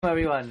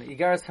Everyone,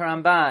 Igaris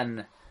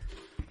Haramban.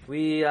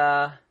 We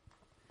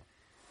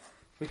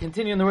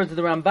continue in the words of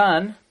the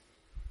Ramban.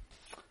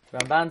 The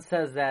Ramban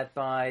says that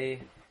by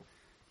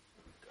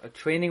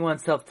training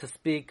oneself to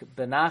speak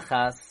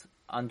benachas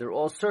under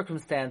all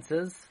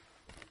circumstances,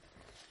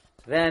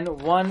 then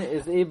one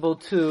is able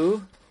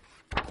to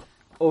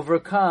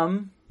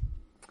overcome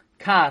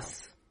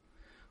kas,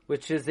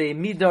 which is a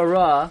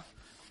midah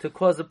to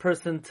cause a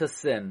person to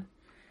sin.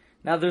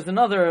 Now there's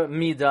another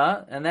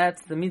midah, and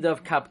that's the midah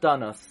of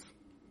kapdanos.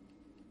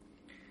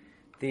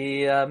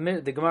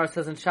 The Gemara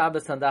says in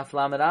Shabbos on Daf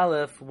Lamed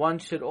Aleph, one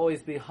should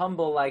always be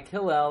humble like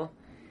Hillel,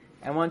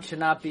 and one should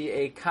not be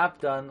a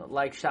kapdan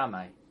like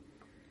Shammai.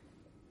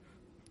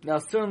 Now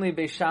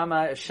certainly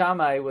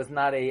Shammai was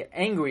not an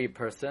angry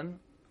person.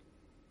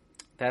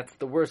 That's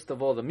the worst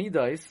of all the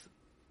midas.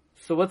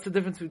 So what's the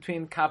difference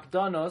between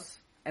kapdanos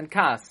and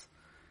kas?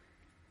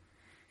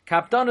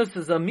 Kapdanos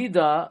is a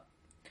midah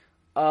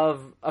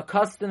of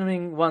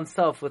accustoming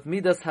oneself with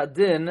midas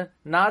hadin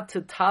not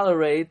to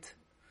tolerate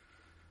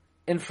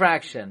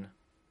infraction.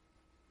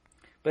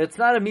 But it's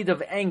not a midah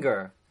of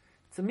anger.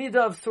 It's a midah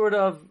of sort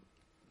of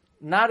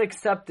not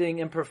accepting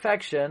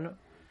imperfection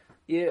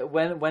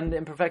when the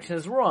imperfection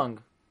is wrong.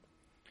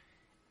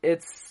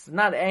 It's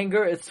not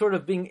anger, it's sort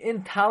of being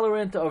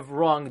intolerant of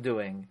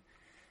wrongdoing.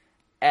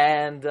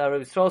 And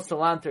Rabbi Yisrael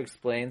Salanter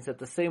explains that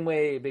the same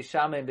way Beis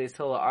Shammai and Beis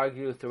Hillel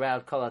argue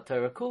throughout Kol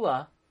HaTorah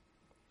Kula,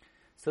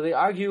 so they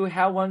argue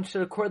how one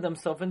should accord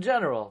themselves in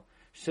general.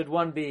 Should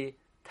one be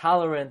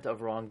tolerant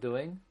of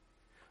wrongdoing,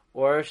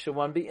 or should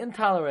one be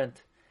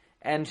intolerant?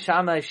 And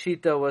Shammai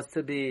Shita was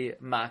to be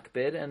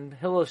makbid, and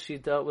Hillel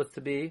Shita was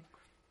to be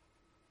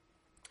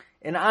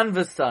an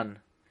anvasan.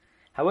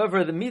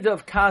 However, the midah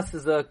of kas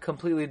is a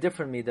completely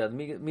different midah.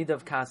 The midah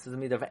of kas is a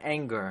midah of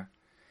anger.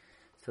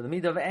 So the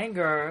midah of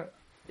anger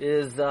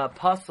is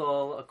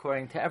pasul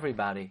according to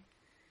everybody.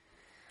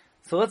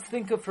 So let's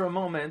think of for a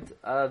moment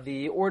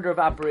the order of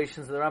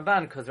operations of the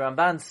Ramban, because the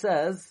Ramban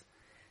says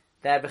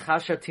that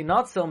v'chashar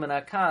tinotzel min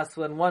hakas,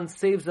 when one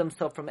saves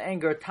himself from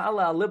anger,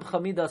 tala al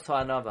libcha midas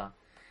ha'anava,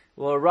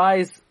 will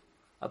arise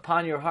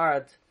upon your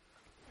heart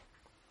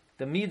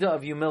the midah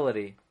of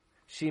humility,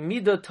 she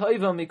midah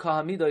toiva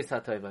mikol hamidos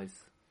hatoivos,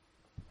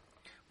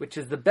 which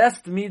is the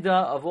best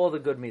midah of all the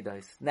good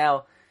midas.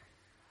 Now,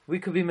 we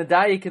could be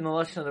medayik in the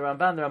lashon of the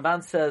Ramban. The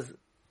Ramban says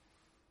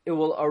it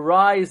will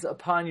arise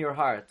upon your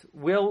heart.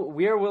 Where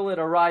will it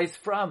arise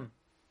from?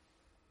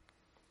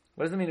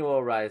 What does it mean it will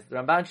arise? The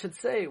Ramban should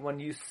say, when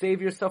you save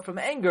yourself from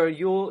anger,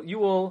 you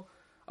will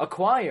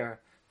acquire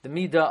the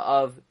midah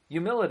of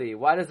humility.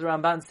 Why does the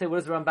Ramban say, what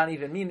does the Ramban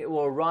even mean? It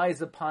will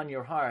arise upon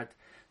your heart,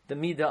 the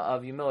midah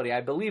of humility.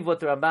 I believe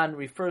what the Ramban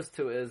refers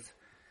to is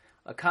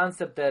a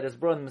concept that is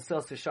brought in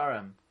Mesilas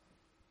Yesharim.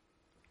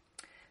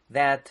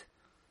 That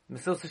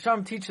Mesilas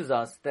Yesharim teaches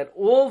us that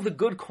all the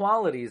good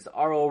qualities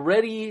are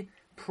already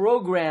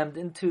programmed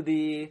into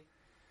the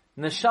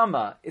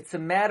neshama. It's a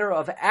matter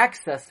of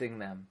accessing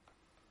them.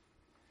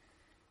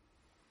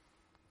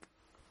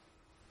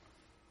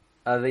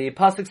 The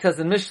pasuk says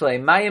in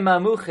Mishlei, "Mayim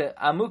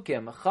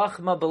amukim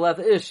chachma belev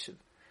ish,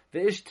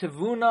 v'ish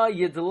tevuna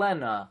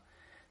yidlena."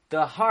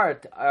 The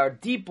heart are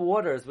deep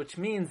waters, which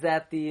means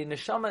that the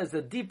neshama is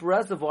a deep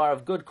reservoir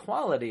of good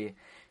quality.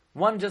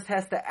 One just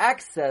has to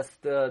access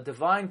the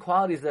divine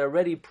qualities that are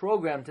already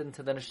programmed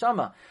into the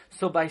neshama.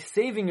 So by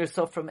saving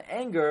yourself from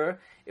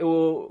anger, it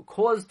will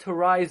cause to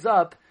rise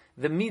up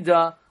the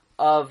midah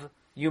of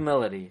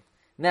humility.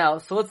 Now,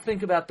 so let's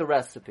think about the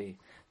recipe.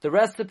 The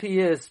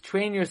recipe is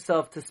train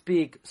yourself to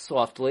speak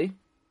softly,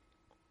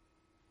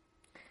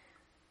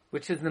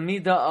 which is the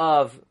midah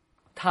of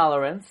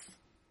tolerance.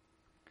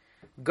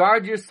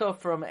 Guard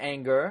yourself from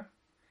anger,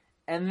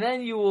 and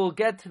then you will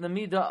get to the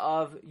midah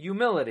of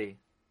humility.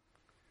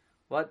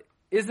 What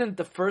isn't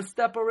the first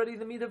step already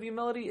the midah of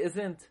humility?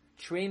 Isn't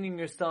training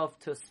yourself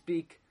to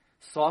speak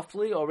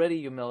softly already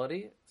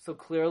humility? So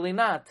clearly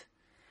not.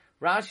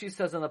 Rashi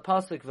says on the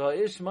pasuk,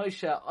 "Va'ish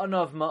Moshe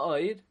anav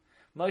ma'od."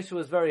 Moshe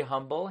was very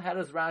humble. How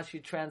does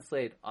Rashi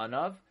translate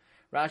anav?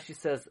 Rashi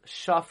says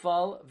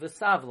shafal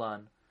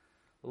v'savlan,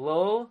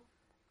 low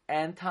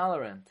and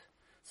tolerant.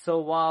 So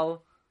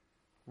while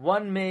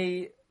one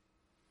may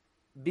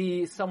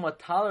be somewhat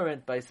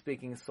tolerant by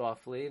speaking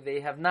softly,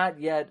 they have not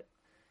yet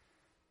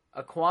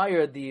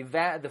acquired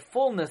the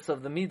fullness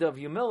of the midah of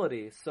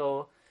humility.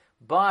 So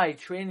by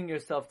training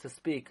yourself to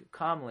speak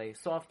calmly,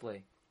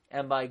 softly,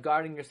 and by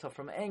guarding yourself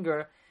from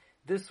anger,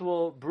 this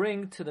will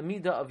bring to the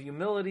midah of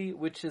humility,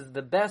 which is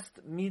the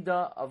best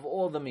midah of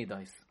all the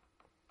midas.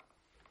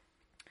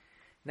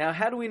 Now,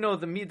 how do we know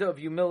the midah of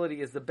humility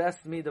is the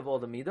best midah of all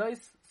the midas?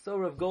 So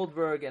Rav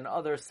Goldberg and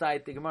others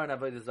cite the Gemara in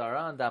Avodah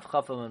Zarah and Daf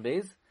Chafam and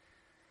Beis.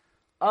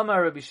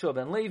 Amar Rabbi Shua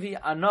ben Levi,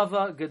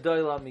 Anava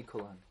Gedola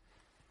Mikulan.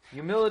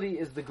 Humility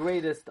is the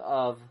greatest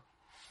of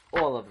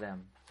all of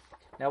them.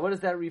 Now, what does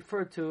that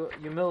refer to?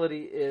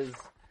 Humility is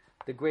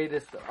the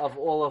greatest of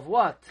all of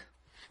what?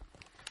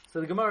 So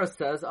the Gemara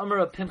says,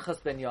 Amar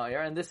Pinchas ben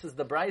Yair, and this is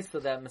the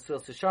brisa that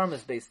Mesilas Yesharim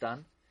is based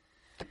on.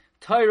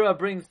 Torah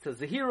brings to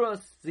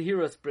Zehiros,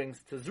 Zehiros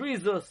brings to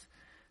Zrizus,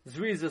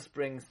 Zrizus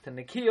brings to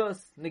Nikios.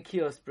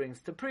 Nikios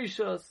brings to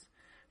Prishos.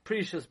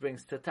 Prishos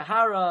brings to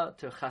Tahara,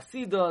 to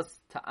Chasidus,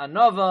 to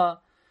Anova,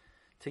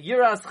 to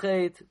Yiras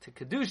Chet, to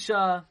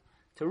Kedusha,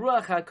 to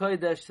Ruach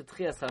HaKodesh, to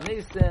Tchias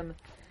HaMesim.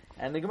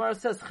 And the Gemara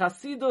says,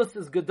 Chasidus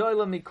is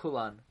Gedoyla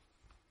Mikulan.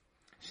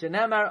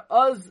 Shenemar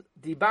Oz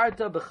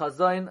Dibarta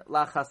B'chazoin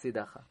La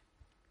Chasidacha.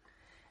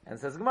 And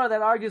says Gemara,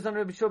 that argues on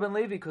Rabbi Shua ben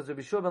Levi, because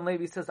Rabbi Shua ben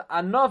Levi says,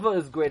 Anova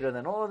is greater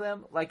than all of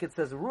them, like it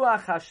says,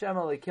 Ruach Hashem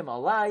Elikim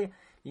Alai,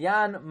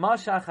 Yan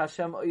Mashach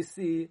Hashem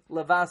Oisi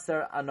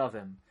Levaser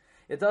Anovim.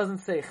 It doesn't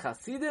say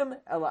Chasidim,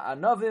 Ela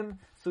Anovim,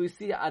 so we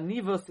see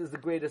Anivos is the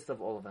greatest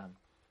of all of them.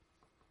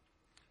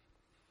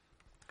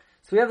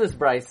 So we have this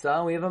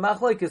Braisa, we have a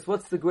Machlokes,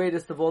 what's the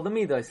greatest of all the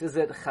Midos? Is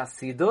it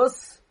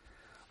Chasidus,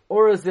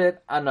 or is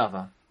it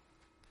Anava?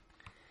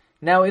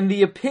 Now, in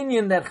the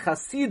opinion that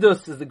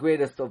Chasidus is the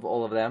greatest of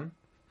all of them,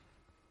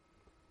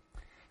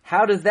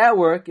 how does that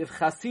work if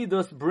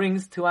Chasidus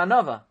brings to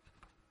Anava?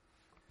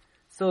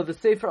 So the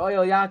Sefer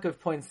Oyel Yaakov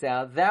points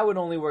out, that would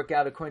only work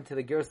out according to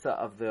the Girsa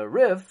of the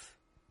Rif.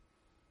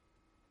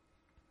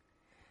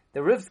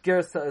 The Rif's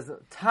Girsa is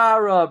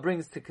Tara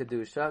brings to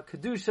Kedusha,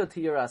 Kedusha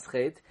to Yiras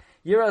Chet,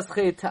 Yiras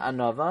Chet to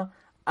Anava,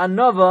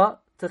 Anava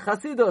to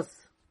Chasidus.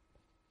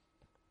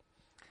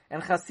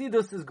 And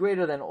Chasidus is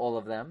greater than all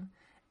of them.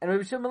 And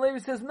Rabbi Shimon Levi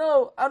says,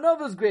 no,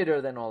 Anova is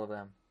greater than all of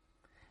them.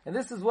 And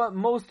this is what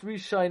most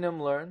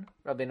Rishonim learn.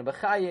 Rabbeinu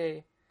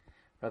Bechaye,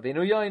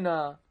 Rabbeinu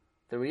Yoina,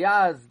 the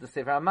Riyaz, the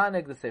Sefer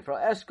HaManik, the Sefer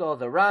Eshkol,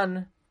 the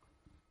Ran.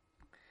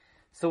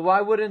 So why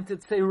wouldn't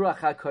it say Ruach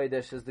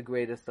HaKodesh is the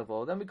greatest of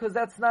all of them? Because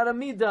that's not a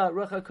Midah.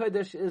 Ruach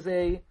HaKodesh is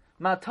a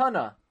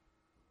Matana.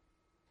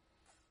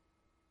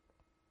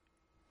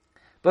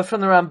 But from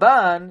the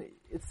Ramban,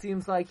 it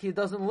seems like he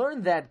doesn't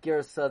learn that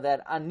Gersa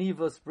that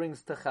Anivos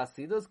brings to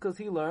Chasidus, because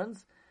he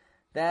learns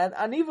that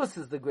Anivos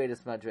is the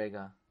greatest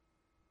Madrega.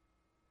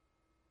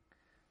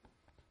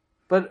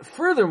 But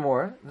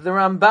furthermore, the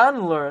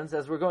Ramban learns,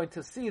 as we're going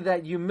to see,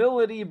 that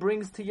humility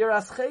brings to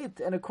Yiras Chet,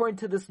 and according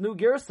to this new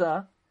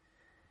Gersa,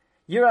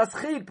 Yiras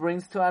Chet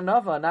brings to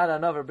Anava, not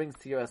Anava brings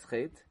to Yiras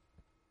Chet.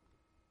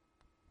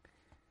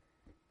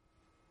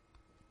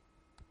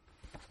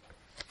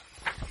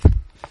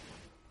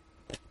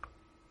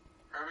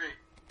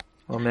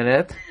 One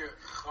minute.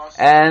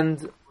 And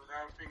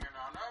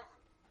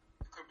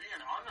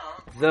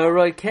the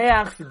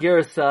Roikeach's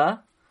Gersa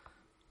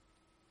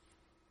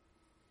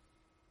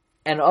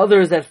and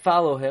others that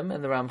follow him,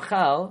 and the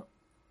Ramchal,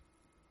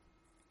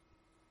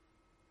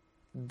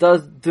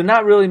 do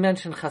not really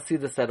mention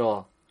Chasidus at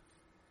all.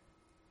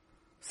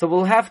 So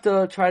we'll have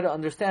to try to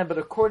understand, but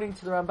according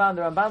to the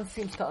Ramban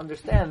seems to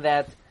understand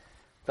that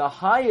the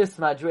highest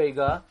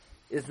Madrega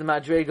is the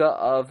Madrega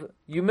of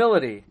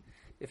humility.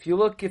 If you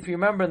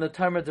remember in the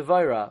Talmud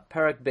Devaira,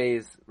 Parak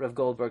Beis, Rav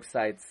Goldberg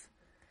cites,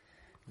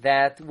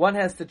 that one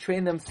has to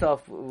train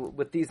themselves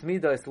with these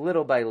midos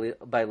little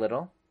by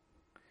little.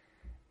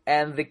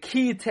 And the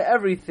key to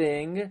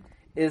everything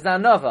is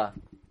Anava.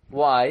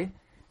 Why?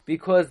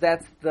 Because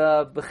that's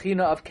the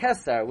Bechina of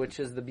Kesar, which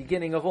is the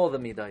beginning of all the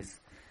midos.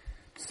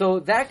 So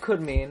that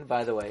could mean,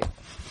 by the way,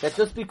 that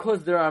just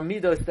because there are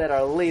midos that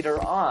are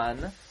later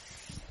on,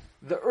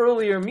 the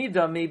earlier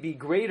midah may be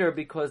greater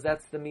because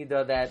that's the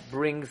midah that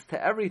brings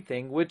to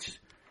everything, which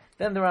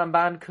then the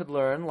Ramban could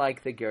learn,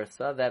 like the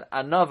Gersa, that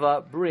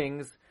Anava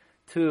brings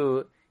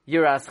to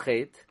Yiras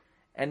Chet,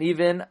 and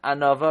even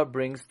Anava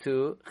brings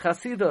to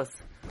Chasidus.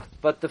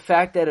 But the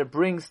fact that it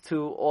brings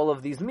to all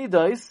of these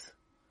midos,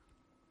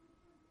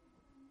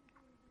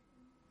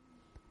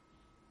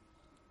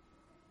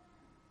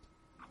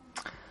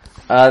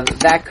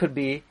 that could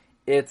be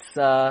its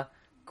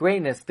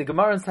greatness. The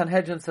Gemara in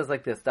Sanhedrin says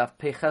like this, Daf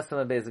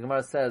Peichesam Beis. The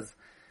Gemara says,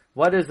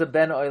 what is a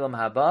ben oilam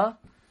haba?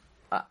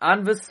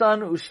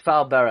 Anvesan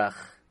ushfal berach.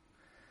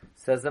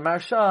 Says the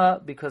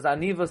Marsha, because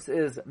Anivus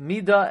is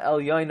Mida El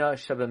Yoina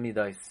Sheba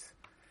Midos.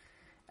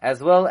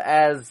 As well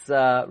as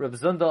Reb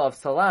Zundel of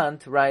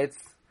Salant writes,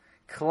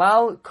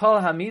 Klal kol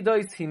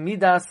hamidos hi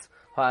midas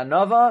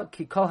ha'anava,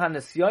 ki kol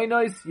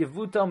hanisyoinos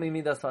yevuto mi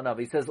midas ha'anava.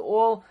 He says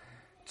all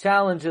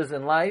challenges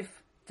in life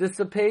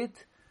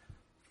dissipate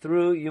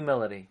through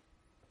humility.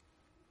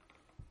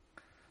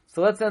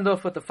 So let's end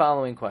off with the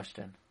following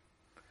question.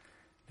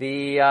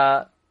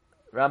 The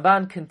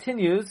Ramban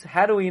continues,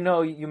 how do we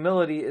know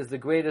humility is the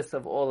greatest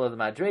of all of the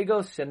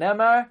Madregos?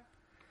 Shenemar,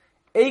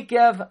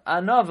 Ekev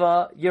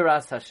Anava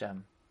Yiras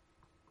Hashem.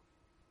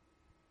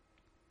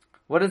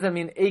 What does that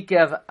mean,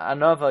 Ekev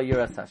Anava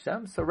Yiras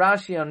Hashem? So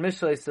Rashi on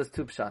Mishlei says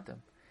two pshatim.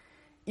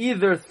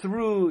 Either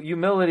through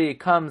humility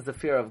comes the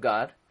fear of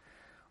God,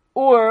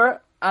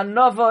 or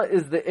Anava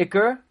is the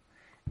Iker,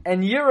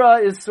 and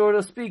Yira is, so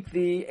to speak,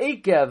 the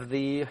Ekev,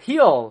 the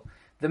heel,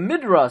 the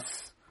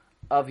midras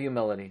of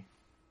humility.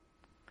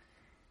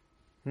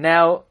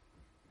 Now,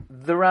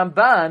 the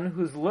Ramban,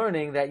 who's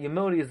learning that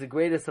humility is the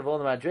greatest of all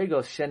the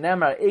Madrigos,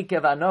 Shenemar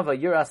Ekev Anova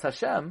Yiras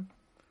Hashem,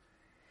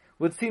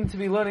 would seem to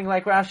be learning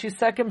like Rashi's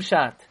second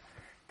shot,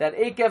 that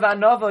Ekev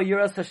Anova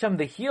Yiras Hashem,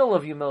 the heel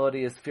of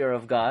humility is fear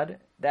of God,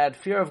 that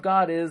fear of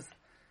God is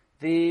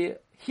the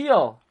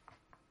heel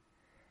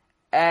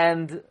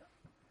and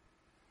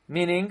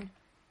meaning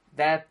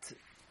that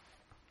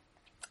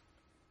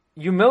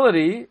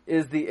humility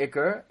is the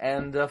ikr,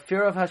 and the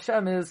fear of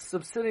Hashem is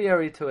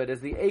subsidiary to it,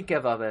 is the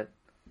ekev of it.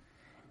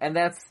 And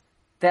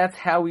that's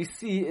how we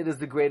see it is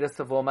the greatest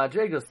of all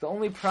madrigas. The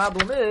only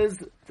problem is,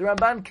 the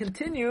Ramban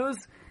continues,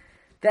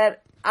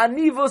 that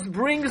anivos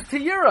brings to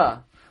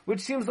yira,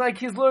 which seems like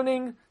he's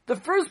learning the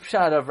first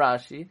pshat of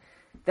Rashi,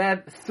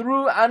 that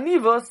through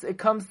anivos it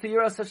comes to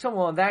yiras Hashem.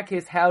 Well, in that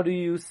case, how do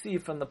you see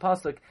from the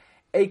pasuk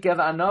ekev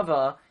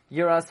anava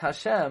yiras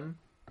Hashem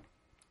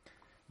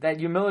that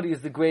humility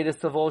is the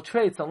greatest of all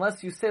traits?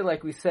 Unless you say,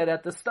 like we said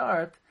at the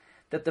start,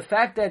 that the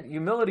fact that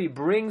humility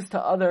brings to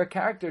other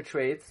character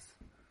traits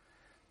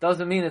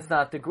doesn't mean it's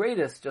not the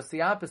greatest, just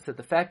the opposite.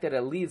 The fact that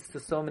it leads to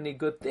so many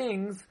good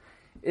things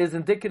is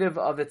indicative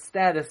of its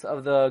status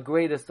of the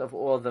greatest of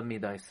all the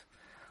midas.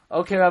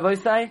 Okay, Rabbi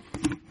Isai,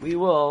 we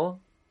will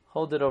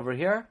hold it over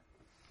here.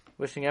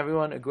 Wishing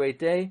everyone a great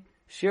day.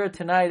 Shir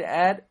tonight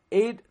at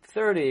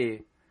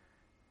 8:30.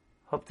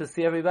 Hope to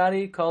see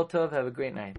everybody. Kol Tov. Have a great night.